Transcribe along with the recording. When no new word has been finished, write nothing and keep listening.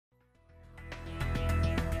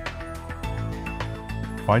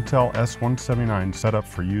FITEL S179 set up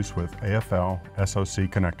for use with AFL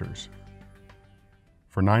SoC connectors.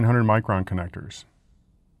 For 900 micron connectors.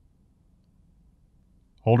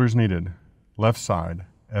 Holders needed. Left side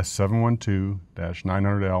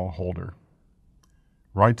S712-900L holder.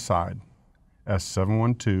 Right side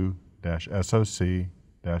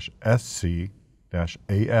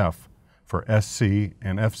S712-SoC-SC-AF for SC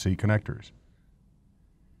and FC connectors.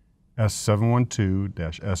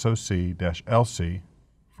 S712-SoC-LC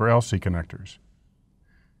for LC connectors.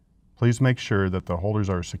 Please make sure that the holders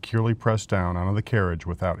are securely pressed down onto the carriage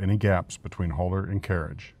without any gaps between holder and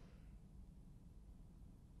carriage.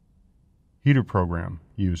 Heater program,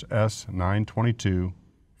 use S922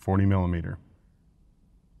 40mm.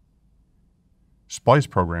 Splice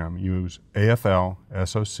program, use AFL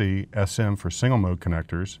SoC SM for single mode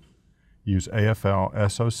connectors. Use AFL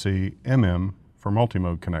SoC MM for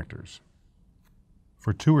multi-mode connectors.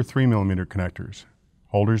 For 2 or 3mm connectors,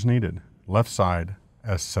 holders needed. Left side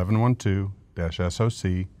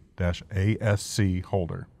S712-SoC-ASC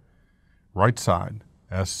holder. Right side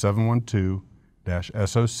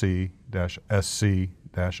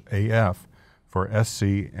S712-SoC-SC-AF for SC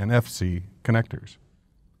and FC connectors.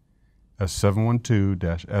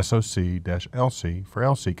 S712-SoC-LC for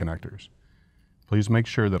LC connectors. Please make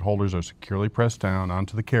sure that holders are securely pressed down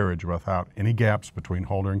onto the carriage without any gaps between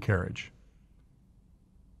holder and carriage.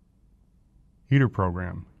 Heater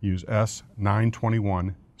program, use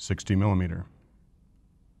S921 60mm.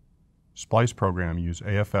 Splice program, use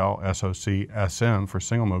AFL SoC SM for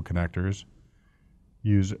single mode connectors.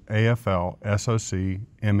 Use AFL SoC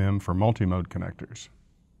MM for multi-mode connectors.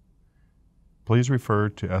 Please refer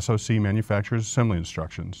to SoC manufacturer's assembly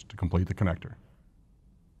instructions to complete the connector.